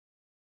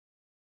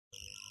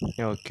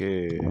Ya,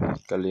 oke,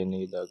 kali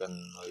ini kita akan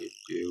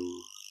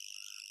review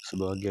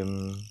sebuah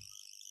game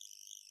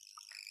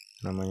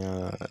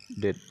namanya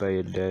Dead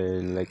by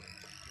Daylight.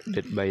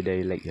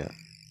 Ya.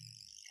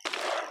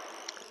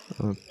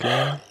 Oke,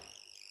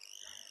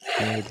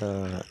 ini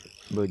kita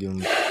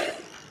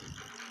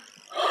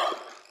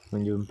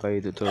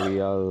menjumpai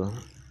tutorial.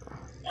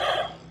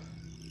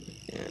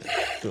 Ya,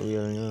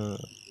 tutorialnya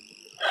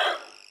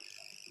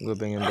gue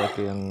pengen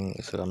pakai yang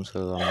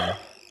seram-seram.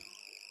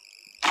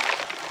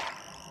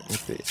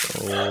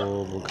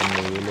 Oh, bukan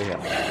boleh ya.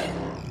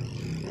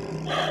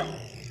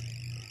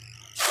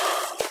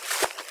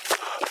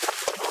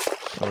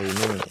 Oh,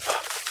 ini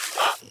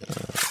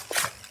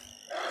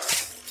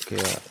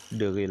kayak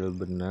the real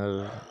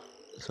benar,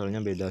 soalnya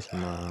beda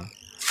sama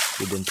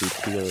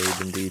Identity. Kalau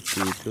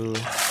Identity itu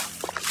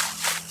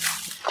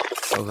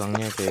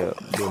orangnya kayak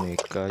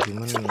boneka,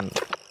 cuman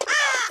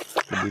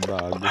lebih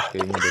bagus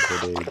kayaknya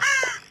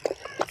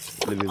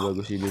lebih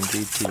bagus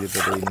Identity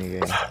daripada ini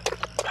kayaknya.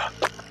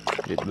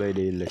 Dead by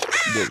Daylight.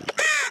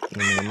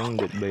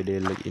 Ngomong-ngomong, Dead by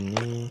Daylight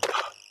ini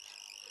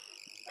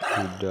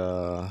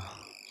udah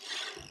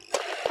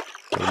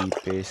di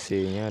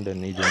PC-nya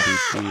dan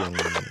Identity yang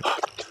mirip.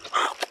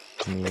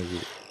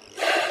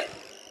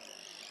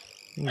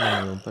 Ini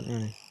gimana lompatnya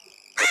nih?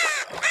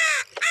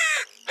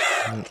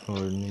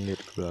 Oh, ini lihat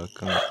ke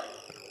belakang.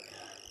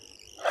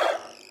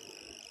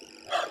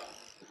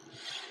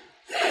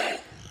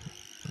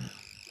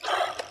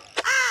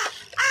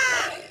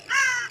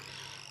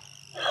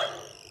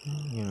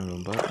 Gimana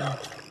lompatnya?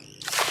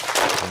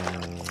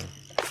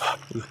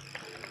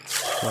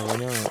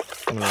 Makanya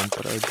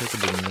melompat aja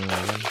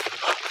kedengaran.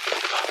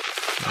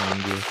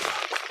 Anjir.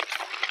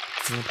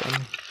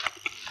 Ngapain?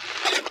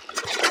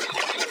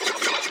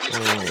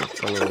 Oh,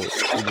 kalau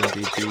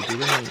Identity itu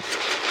kan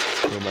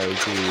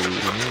perbaiki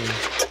ini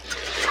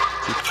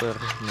cheater,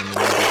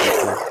 namanya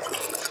cheater.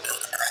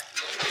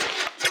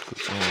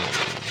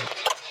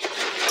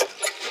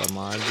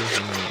 Sama aja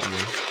sama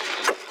dia.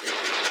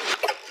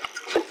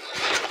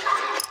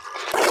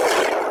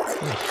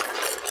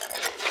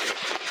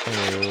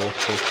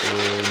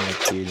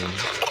 Mati nih.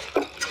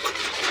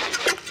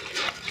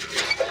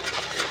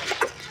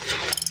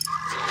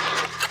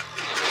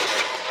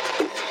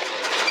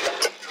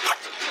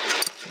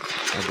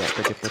 Agak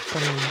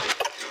kecepatan.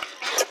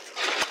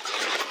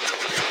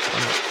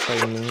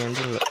 Timingnya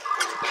tuh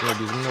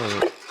lebih benar.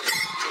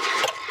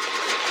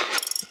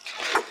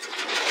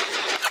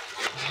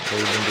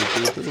 Dari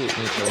Identity itu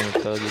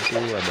muter-muter gitu,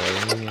 ada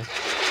ininya.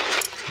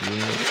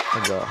 Ini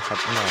agak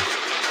hard mah.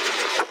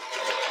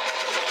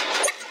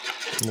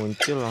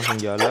 Muncul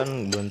langsung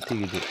jalan,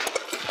 berhenti gitu.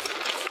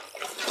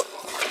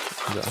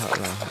 Agak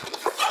hard lah.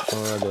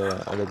 Oh,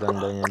 ada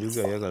tandanya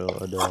juga ya kalau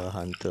ada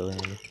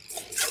hunternya.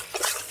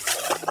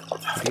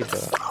 Jadi kita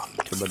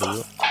coba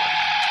dulu.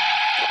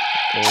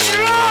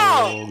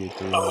 Oh,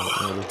 gitu.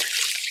 Aduh,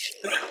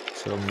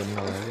 serem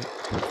benar ya.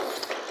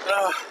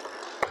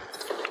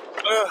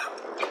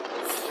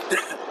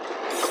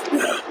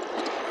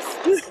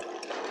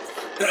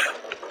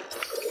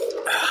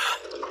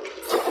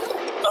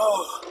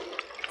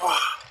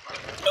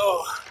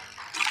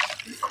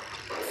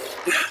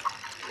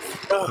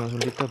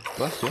 Langsung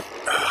ditebas ya.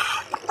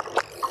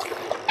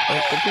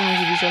 Tapi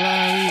masih bisa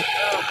lari.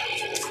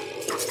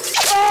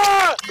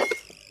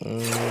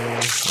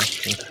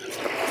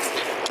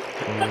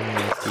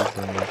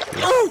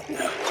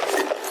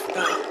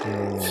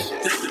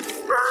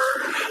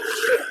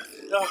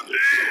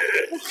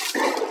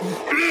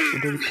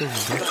 Udah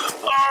ditebas.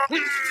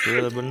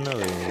 Real bener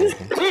ya.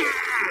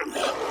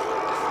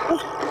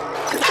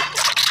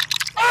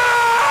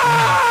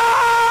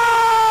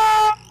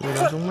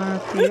 Langsung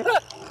mati ya.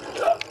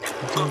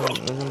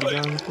 Langsung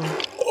digantung.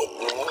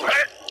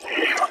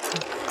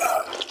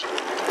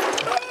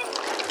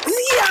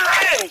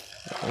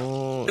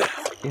 Oh ya,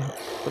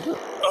 padahal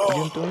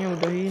jantungnya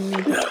udah ini,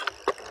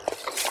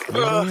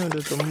 jantungnya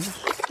udah tembus.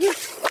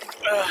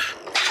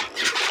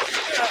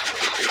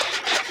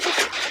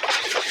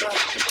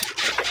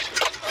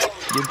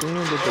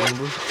 Jantungnya udah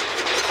tembus.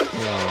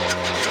 Nggak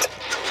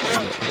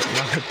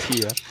mati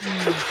ya.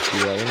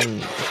 Kirain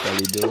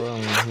sekali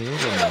doang. Ini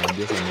sama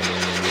aja sama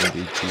dengan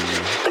Identity.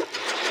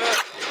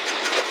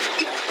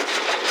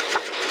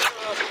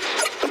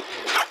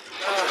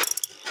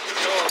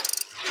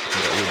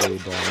 Nggak beda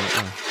banget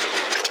lah.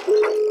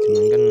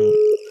 Cuman kan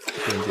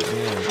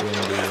prinsipnya yang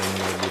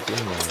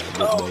ngebutin ya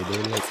Dead by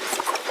Daylight.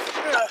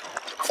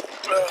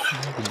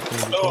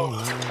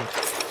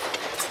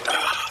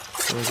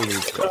 Aku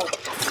lupa.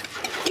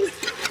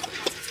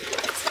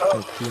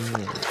 Oke.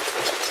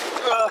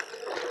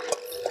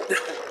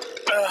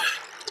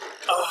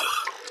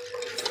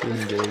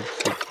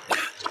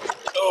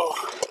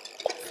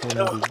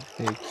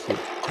 Exit.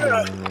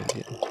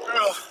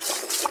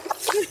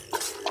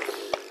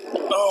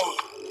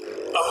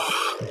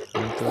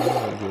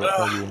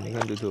 Ini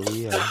kan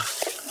tutorial.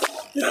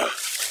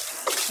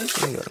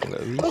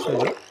 Nggak bisa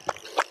ya.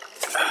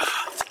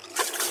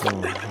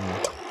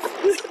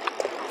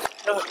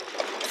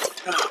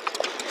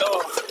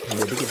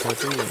 jadi kita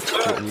tuh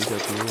nggak bisa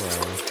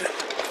keluar.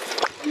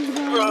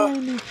 Gimana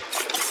ini?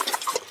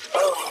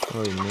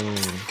 Oh ini,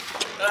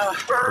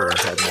 oh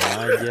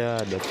sama aja,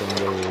 ada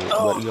tombol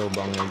buat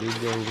lubangnya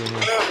juga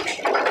ini.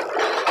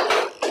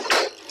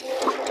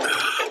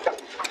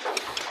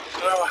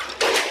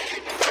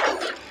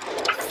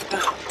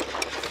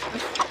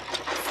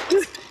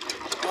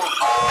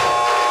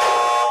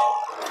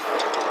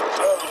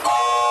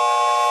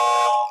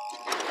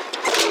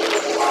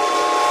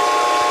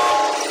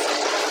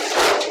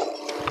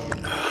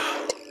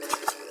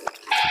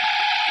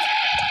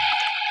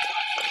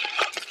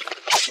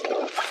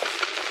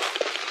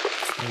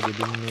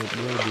 Jadi menurut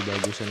gue lebih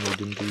bagusan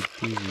Identity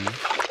sih.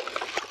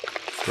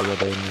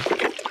 Coba ini.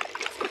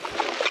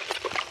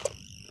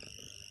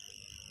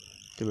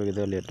 Coba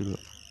kita lihat dulu.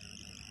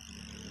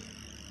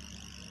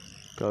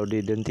 Kalau di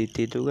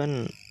Identity itu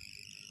kan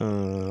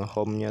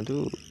home-nya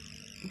tuh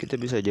kita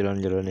bisa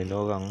jalan-jalanin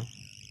orang.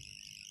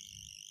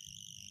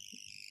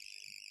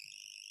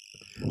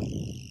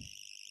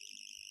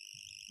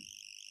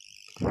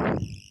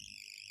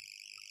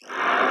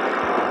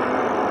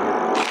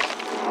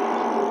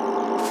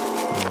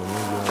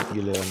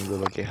 Giliran gue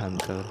pakai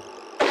hunter.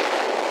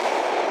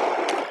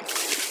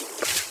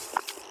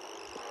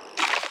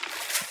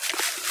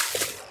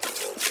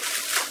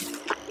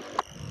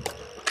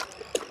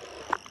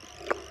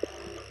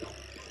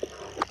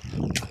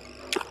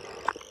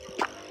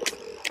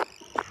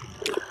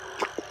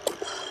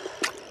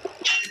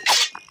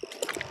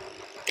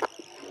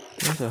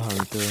 Masa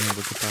hunter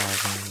pakai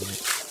parang?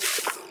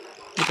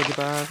 Ini pakai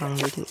parang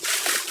gitu.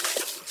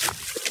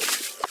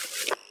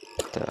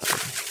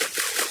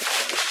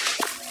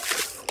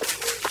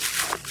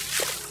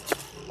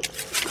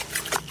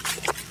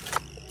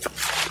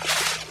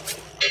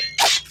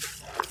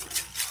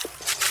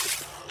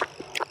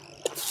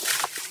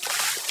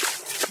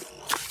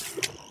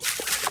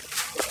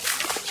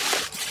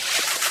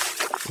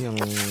 Yang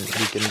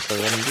bikin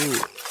keren tuh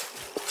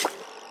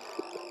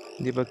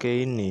dia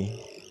pakai ini,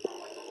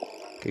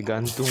 kayak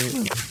gantung.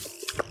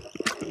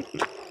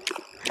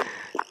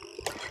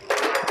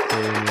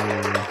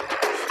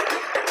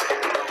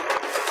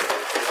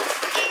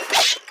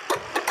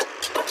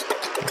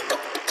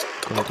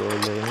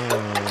 Kontrolernya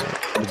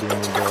lebih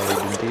mudah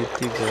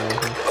Identity kan.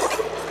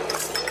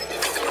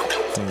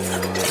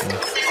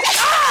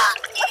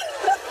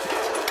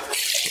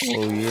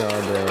 Oh iya,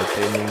 ada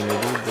trainingnya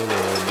juga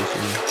loh di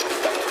sini.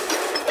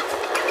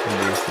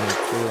 Di sini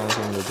tuh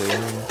langsung ada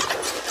training.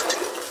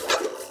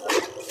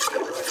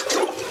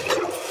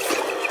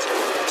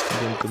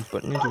 Dan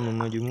tempatnya cuma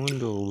maju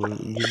mundur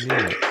gini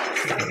ya.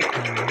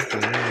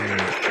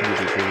 Kayaknya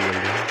gitu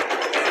ya.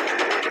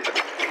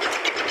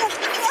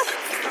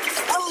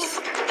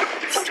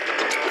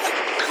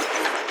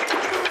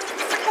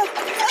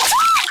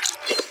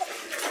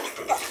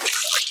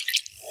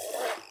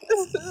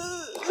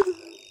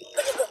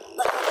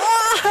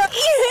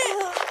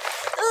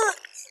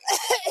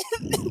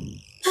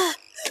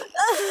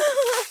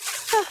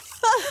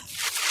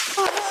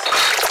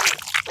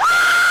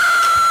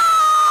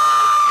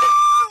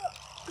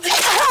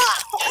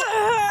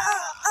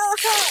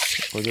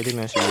 Oh jadi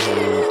masih bisa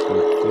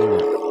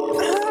dipukul.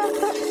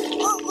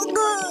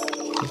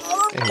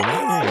 Ini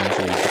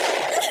masih hidup.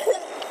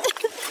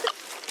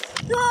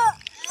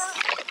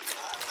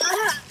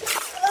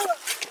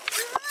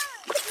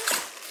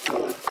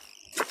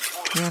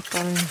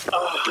 Ngapain?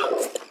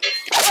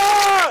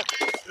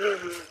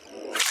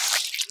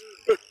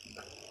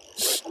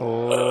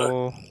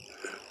 Oh,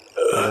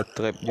 ada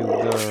trap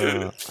juga.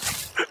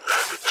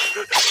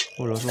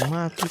 Oh langsung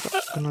mati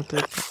Pak, kena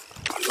trap.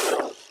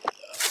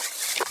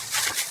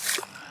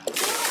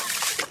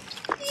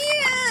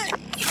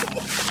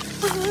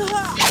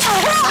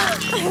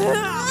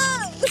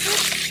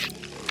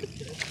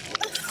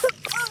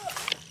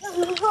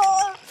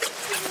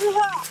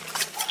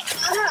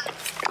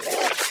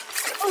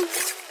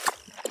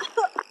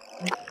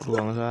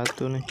 Kurang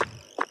satu nih.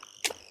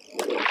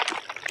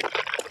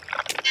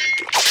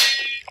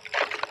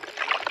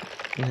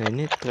 Nah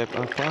ini trap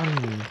apaan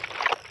nih?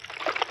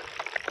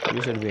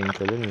 Bisa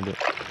dibengkelin gitu.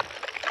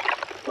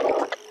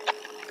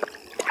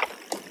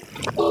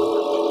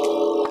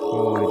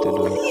 Oh itu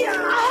dulu.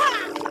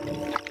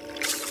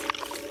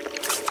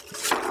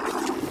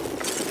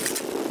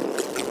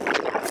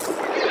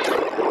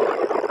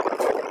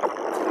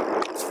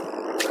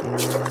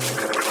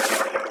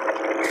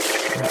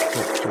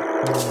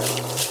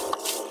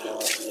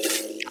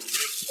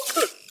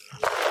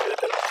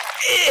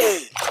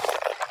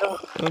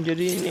 Oh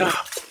jadi ini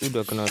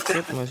udah kena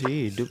trap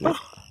masih hidup nih.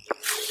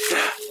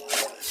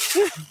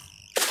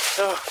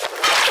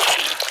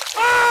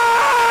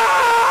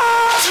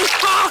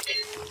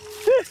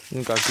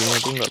 Ini kakinya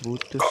tuh nggak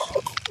putus.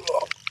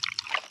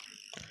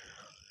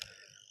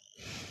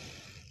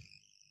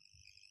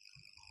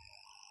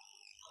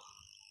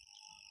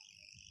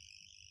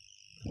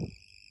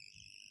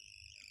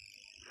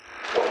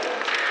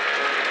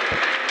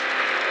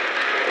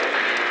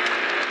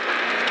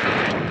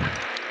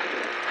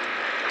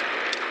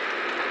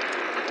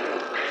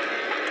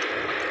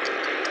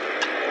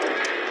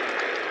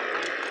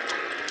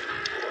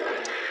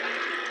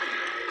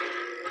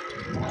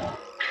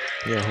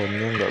 Ya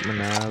home-nya nggak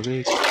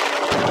menarik.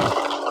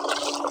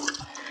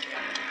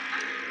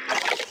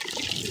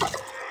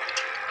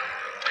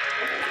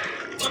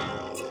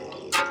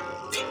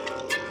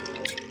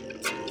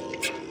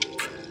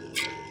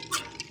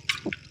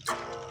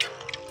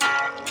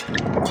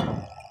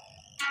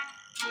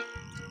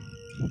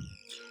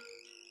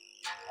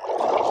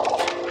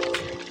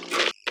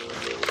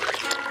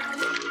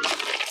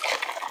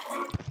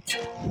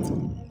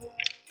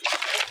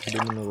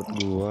 Jadi menurut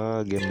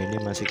gua game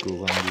ini masih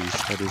kurang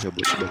bisa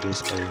disebut sebagai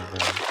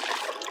saingan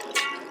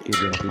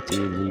Identity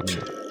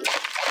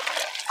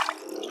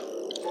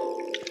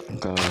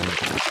 5. Kalau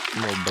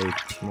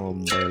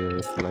mobile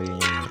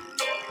playnya,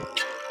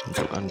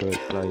 untuk Android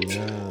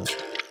playnya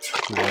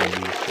kurang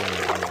bisa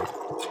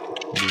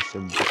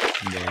disebut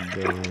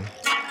sebagai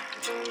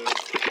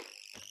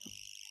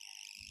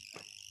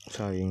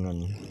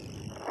saingan.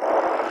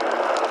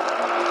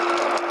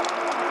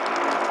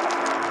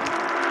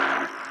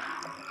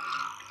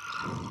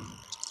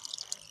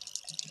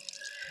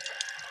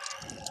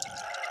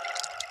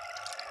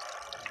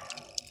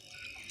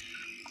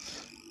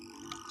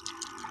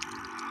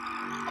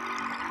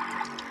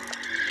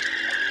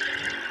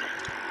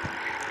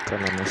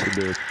 Karena masih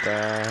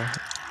beta,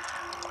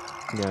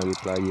 nyari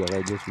player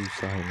aja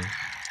susah ini.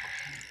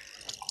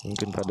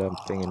 Mungkin pada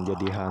pengen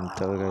jadi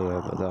hunter kayak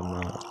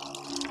pertama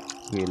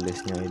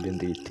rilisnya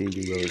Identity,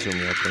 juga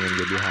semua pengen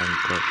jadi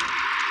hunter.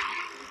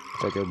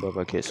 Kita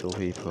coba pakai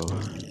survival.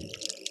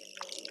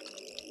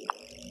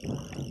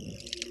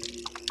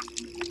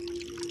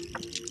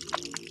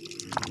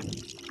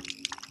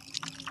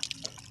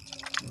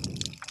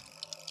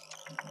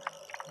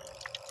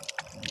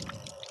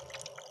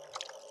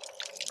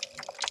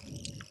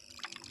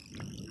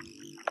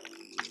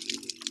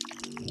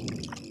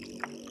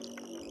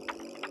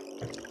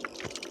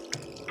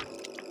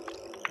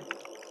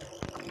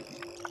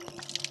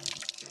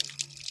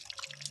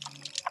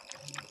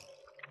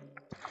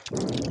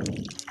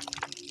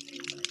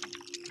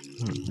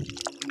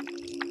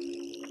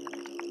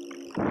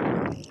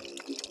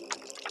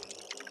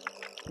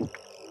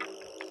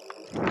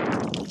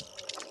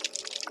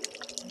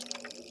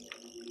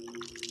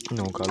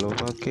 No, kalau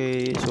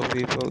pakai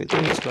survival itu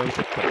selalu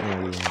cepat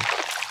nyarinya.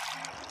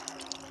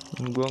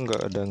 Gua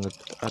nggak ada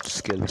nge-art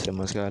skill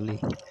sama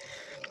sekali.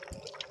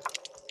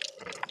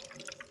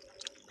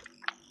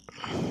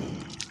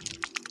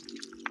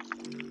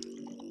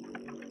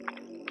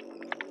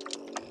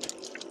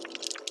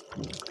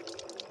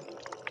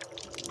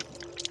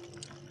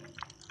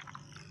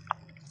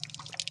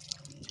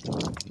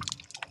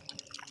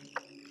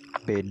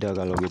 Beda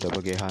kalau kita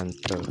pakai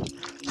hunter,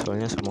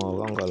 soalnya semua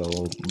orang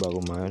kalau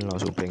baru main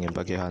langsung pengen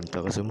pakai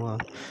hunter semua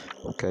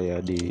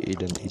kayak di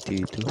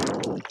Identity itu,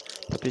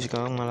 tapi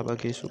sekarang malah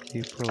pakai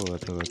survival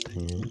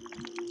kata-katanya.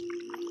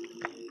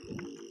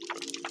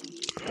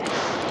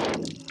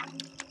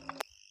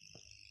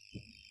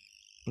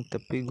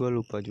 Tapi gue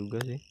lupa juga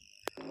sih,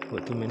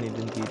 waktu main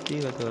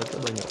Identity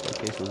rata-rata banyak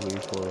pakai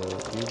survival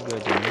juga,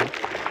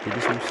 jadi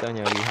susah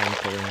nyari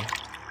hunternya.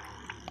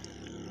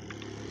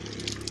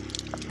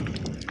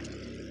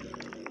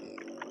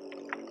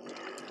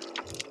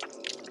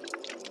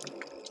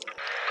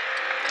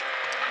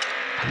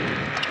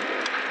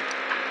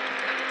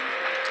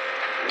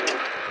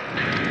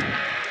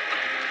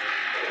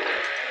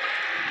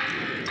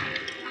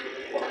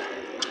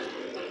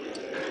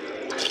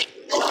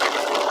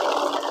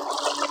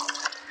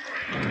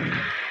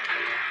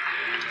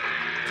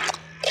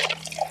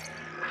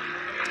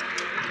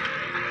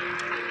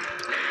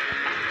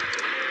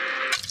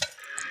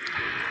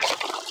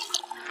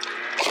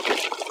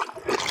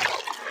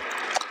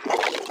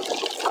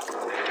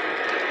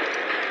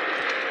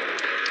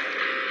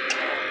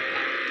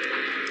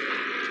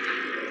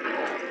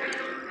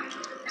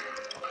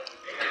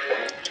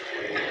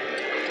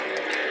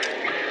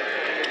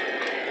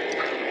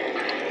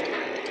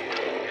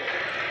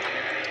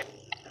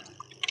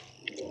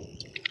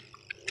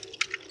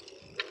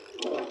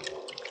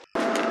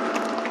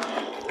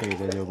 Oke,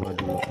 kita coba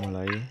dulu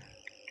mulai.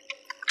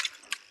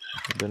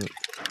 Dan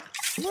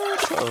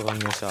masa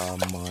orangnya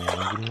sama ya,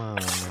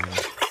 gimana?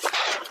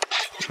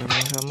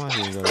 Memang sama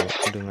sih kalau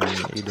dengan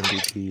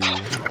Identity,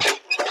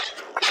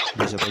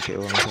 bisa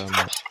pakai orang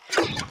sama.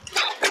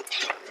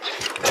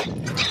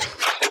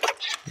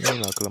 Ini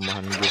nggak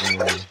kelemahan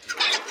game.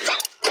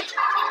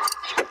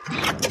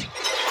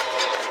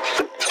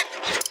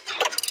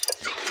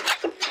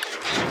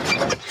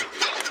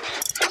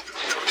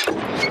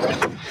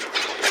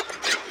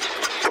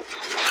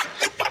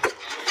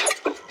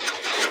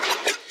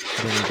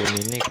 Dan game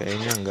ini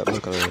kayaknya nggak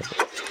bakal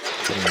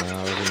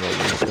kenal, nggak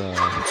bisa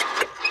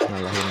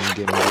ngalahin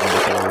game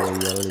Battle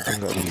Royale itu,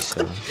 nggak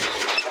bisa.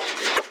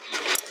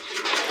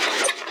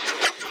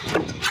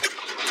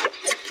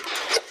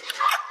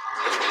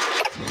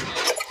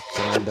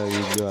 Karena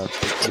dari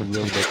grafik juga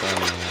udah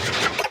kalah,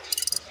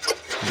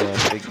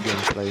 grafik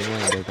gameplaynya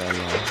udah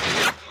kalah.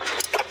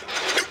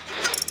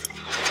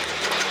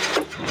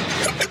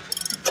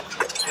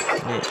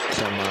 Ini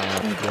sama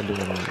aja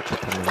dengan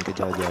Taman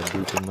Kejar Jadu,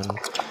 cuman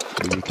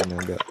dibikin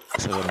agak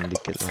serem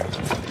dikit lah.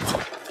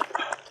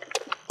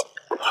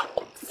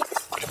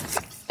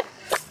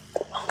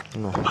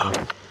 Nah,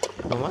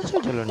 masa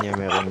jalannya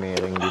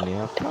mereng-mereng gini,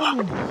 apa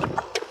ini?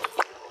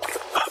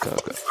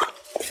 Kagak.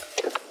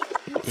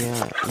 Ya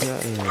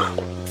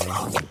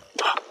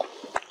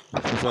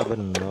susah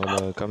bener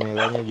lah,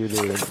 kameranya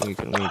juga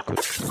ngikut-ngikut.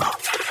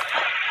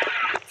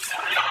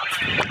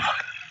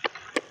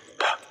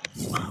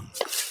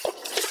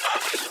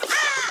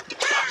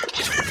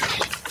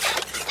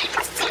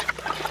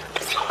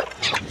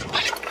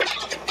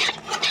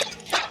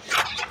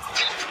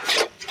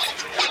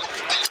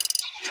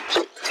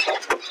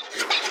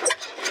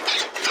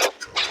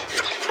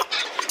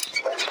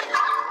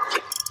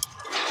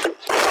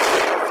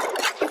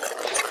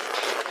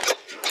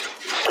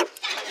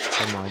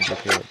 Sama aja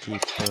kayak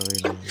kita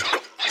ini.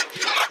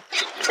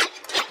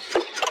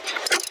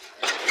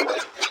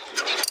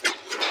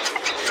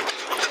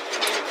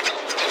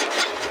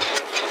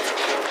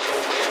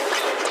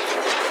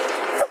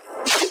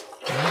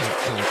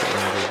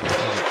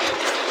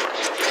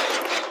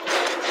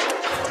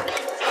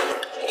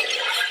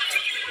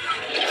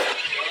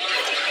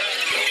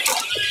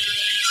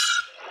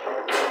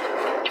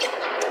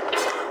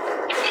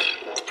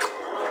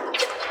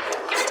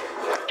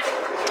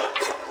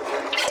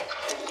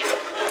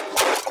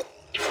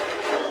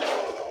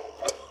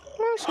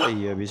 Masa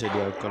iya bisa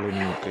diakalin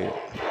kayak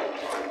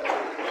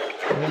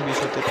ini,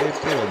 bisa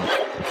TTP lagi.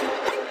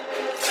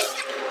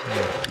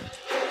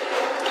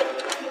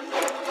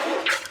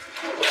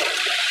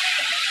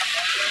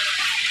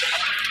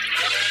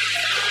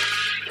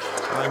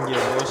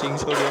 Anjir, browsing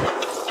so dia.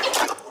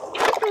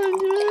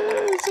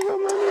 Anjir, suka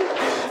mana?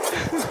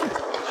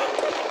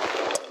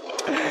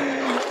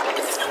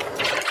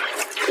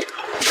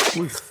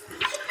 Wih.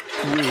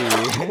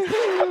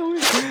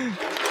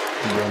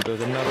 Jangan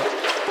kena, Pak.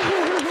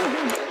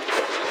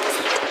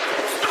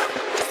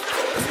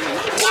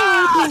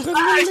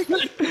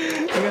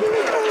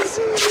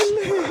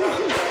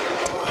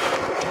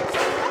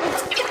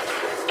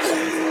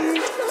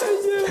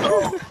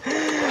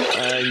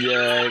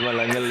 Anjay,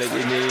 malah ngelag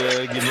ini ya.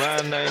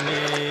 Gimana ini?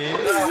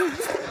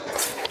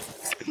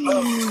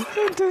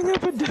 Hantunya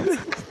pedas.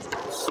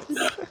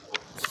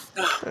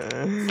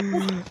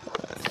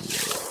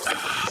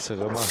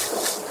 Serem ah.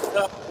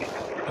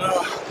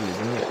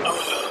 Ini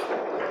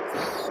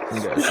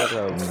enggak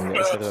serem,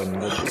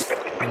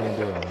 ini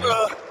doang.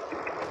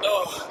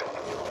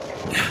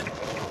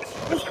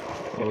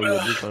 Oh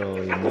jadi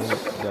kalau ini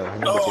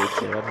darahnya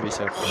berceceran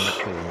bisa kena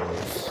ke ini.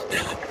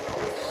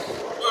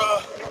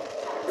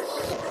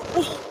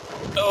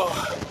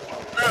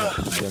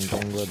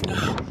 Jantung gua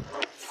dulu.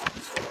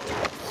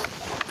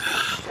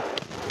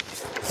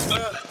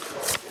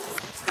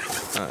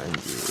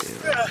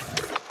 Anjir.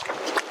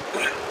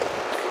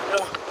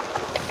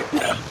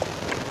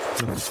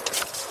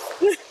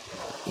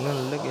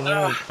 Ngelag ini,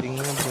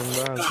 pingnya belum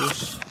bagus.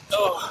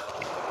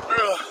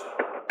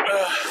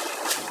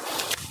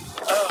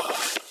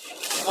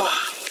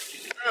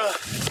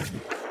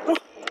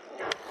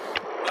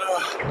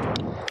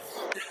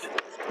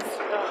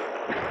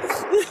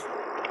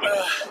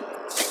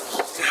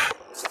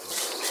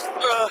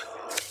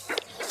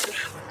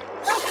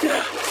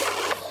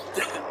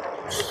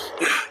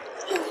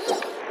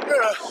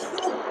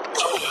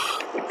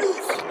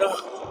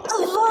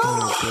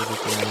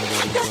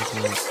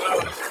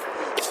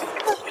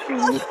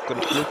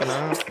 Lu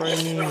kenapa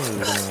ini?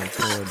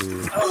 Kenapa?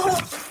 Aduh,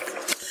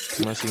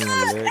 masih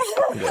nge-lag,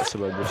 nggak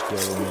sebagus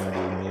jalannya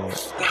dunia,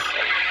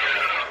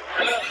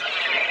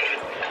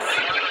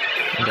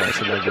 nggak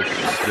sebagus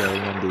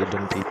jalannya di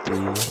Identity.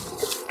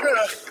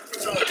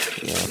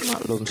 Ya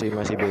maklum sih,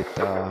 masih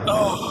beta.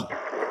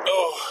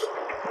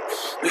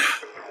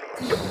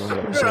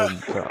 Nggak bisa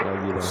buka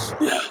lagi lah.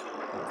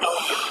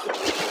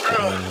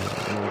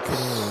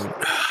 Mungkin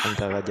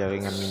antara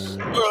jaringan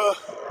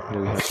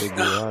dari HP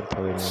gua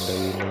atau yang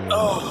dari ini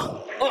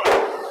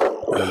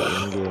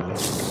dalam game.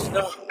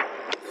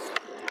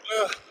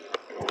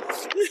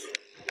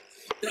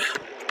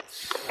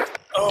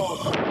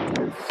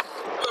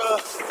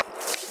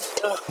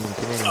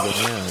 Mungkin yang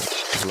gamenya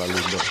terlalu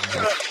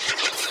berat,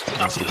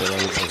 masih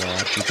terlalu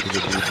berat, itu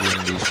jadi belum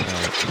bisa.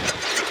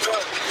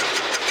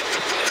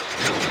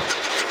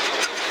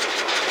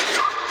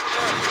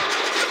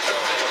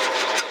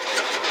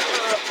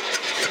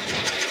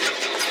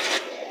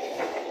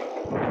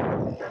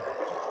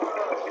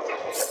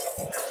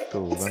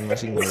 Tuh kan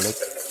masih ngelag.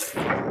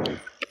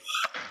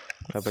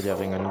 Apa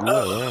jaringan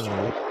gua ya yang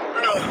ngelag?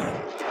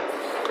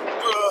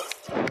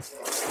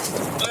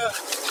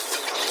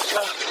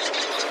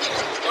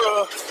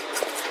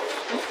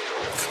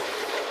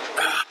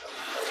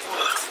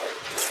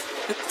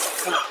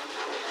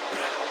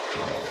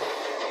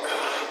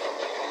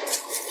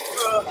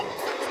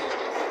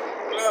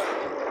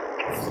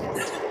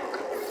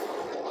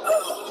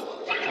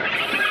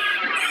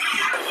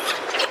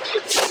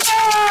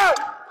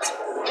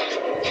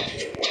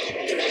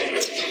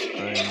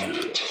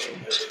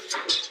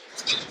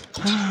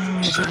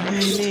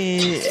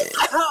 Ini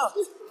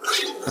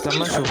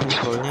pertama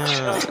survivalnya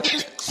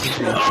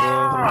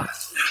susah.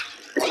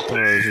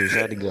 Terlalu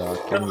susah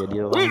digerakin, jadi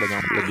orang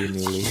banyak lebih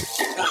milih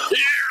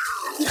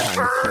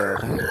hunter.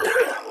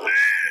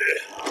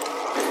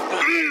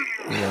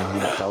 Ya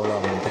nggak tahu lah,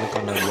 mungkin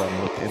karena gua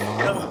noob emang.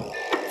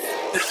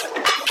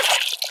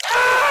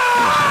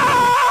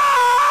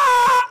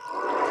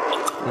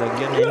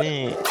 Lagian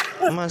ini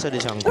masa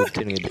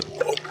disangkutin gitu.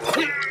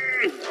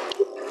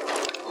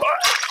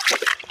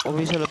 Oh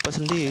bisa lepas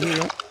sendiri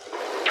ya.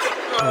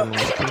 Emang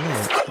skinnya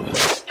ya.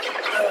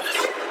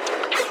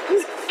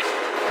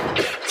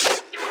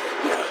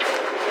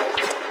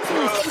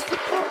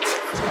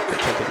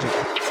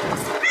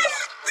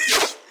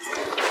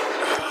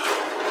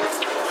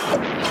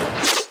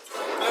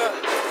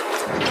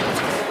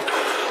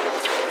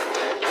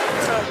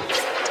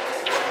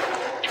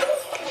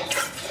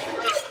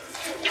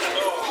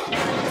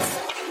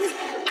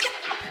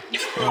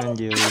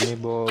 Anjir, ini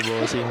bawa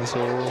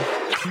singso.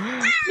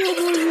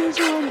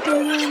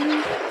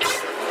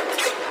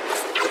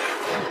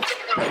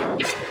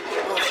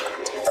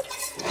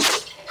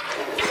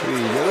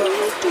 Wih, jangan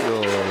gitu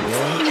dong,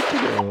 jangan gitu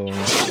dong.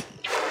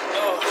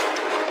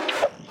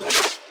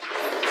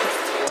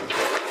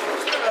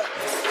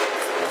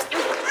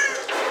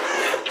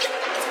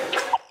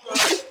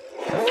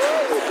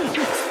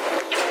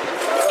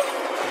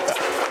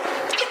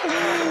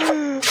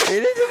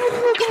 Ini temen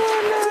gua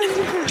kemana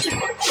aja?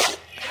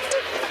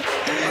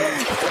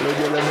 Kalau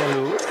jalannya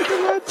lurus kita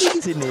mati di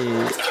sini.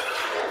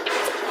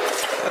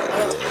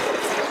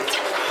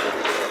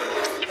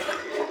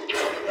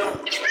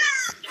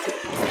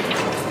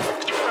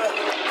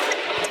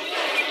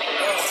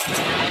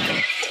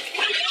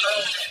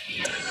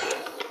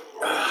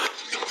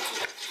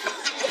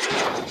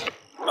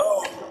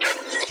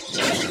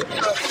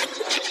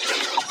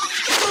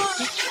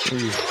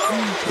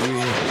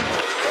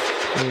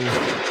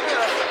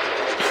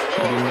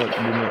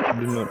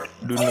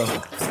 Do not.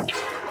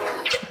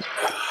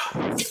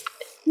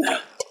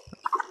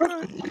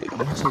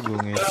 Masa gue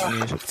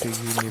ngesot kayak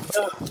gini pak?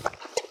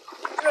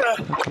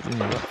 Takut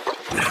ini pak.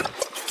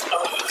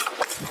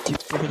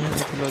 Cipernya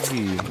satu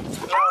lagi.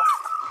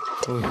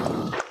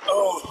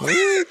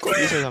 Kok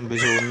bisa sampai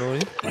sono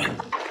ya?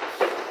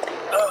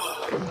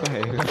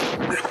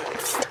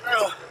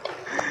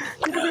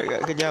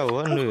 Agak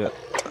kejauhan lu ya.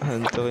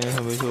 Hantarnya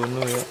sampai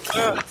sono ya.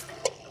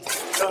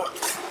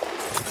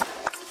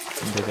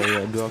 Udah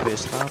kayak 2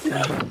 vs8.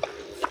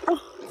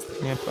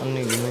 Ini apa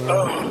nih gimana?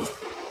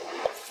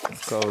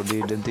 Kalau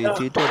di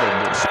identity itu ada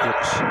box.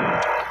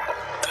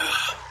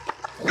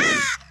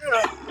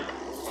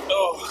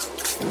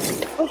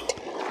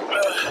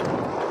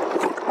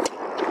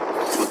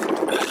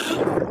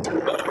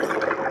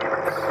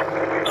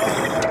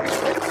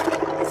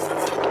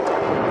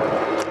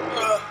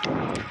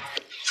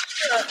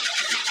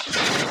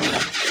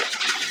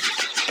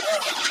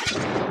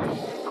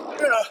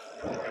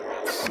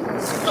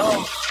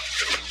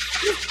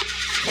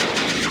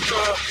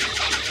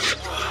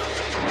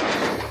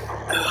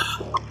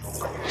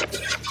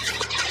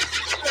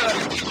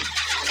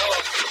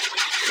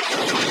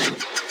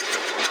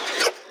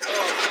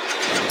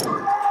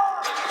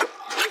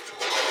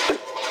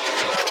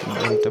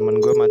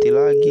 Temen gue mati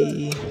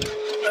lagi.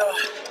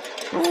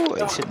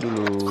 Exit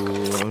dulu,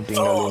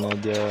 tinggalin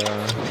aja.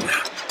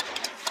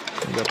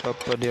 Gak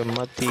apa-apa dia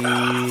mati.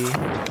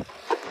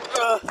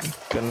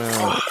 Karena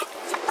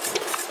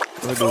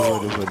waduh.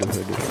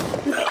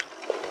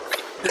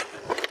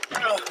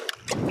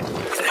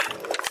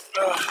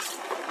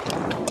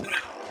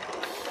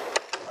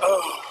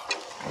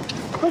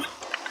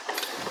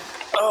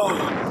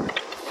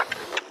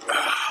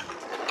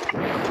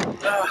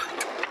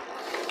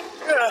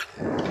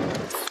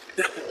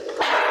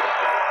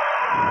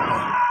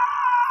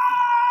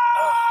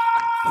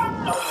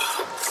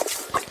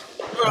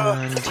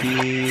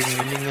 Anjing,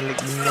 ini ngelik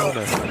bener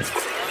dah.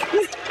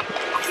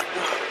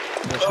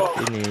 Berat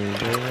ini,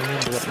 kayaknya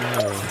berat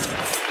bener.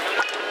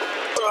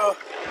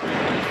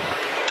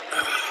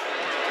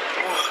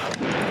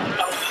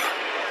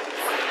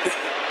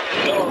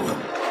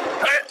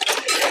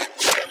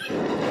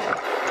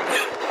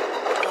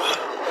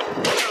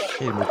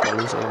 Muka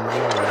lu saya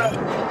malah.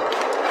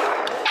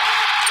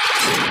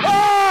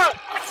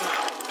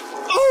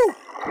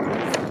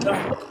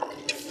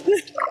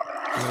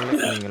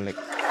 Ngelik.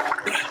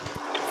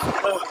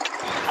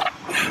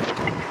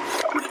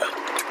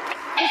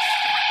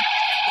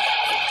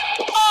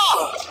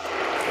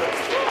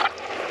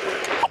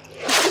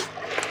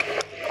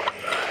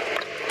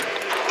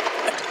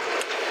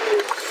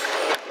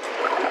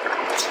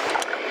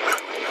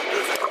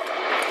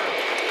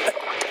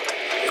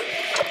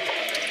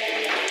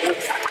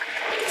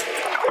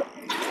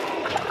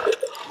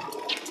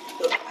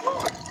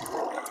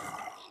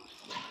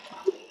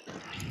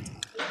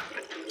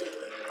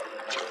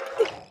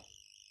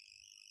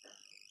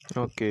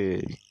 Oke,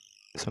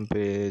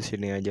 sampai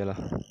sini aja lah.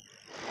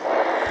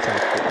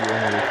 Capek gue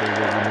ngeliat kayak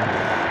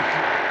gini.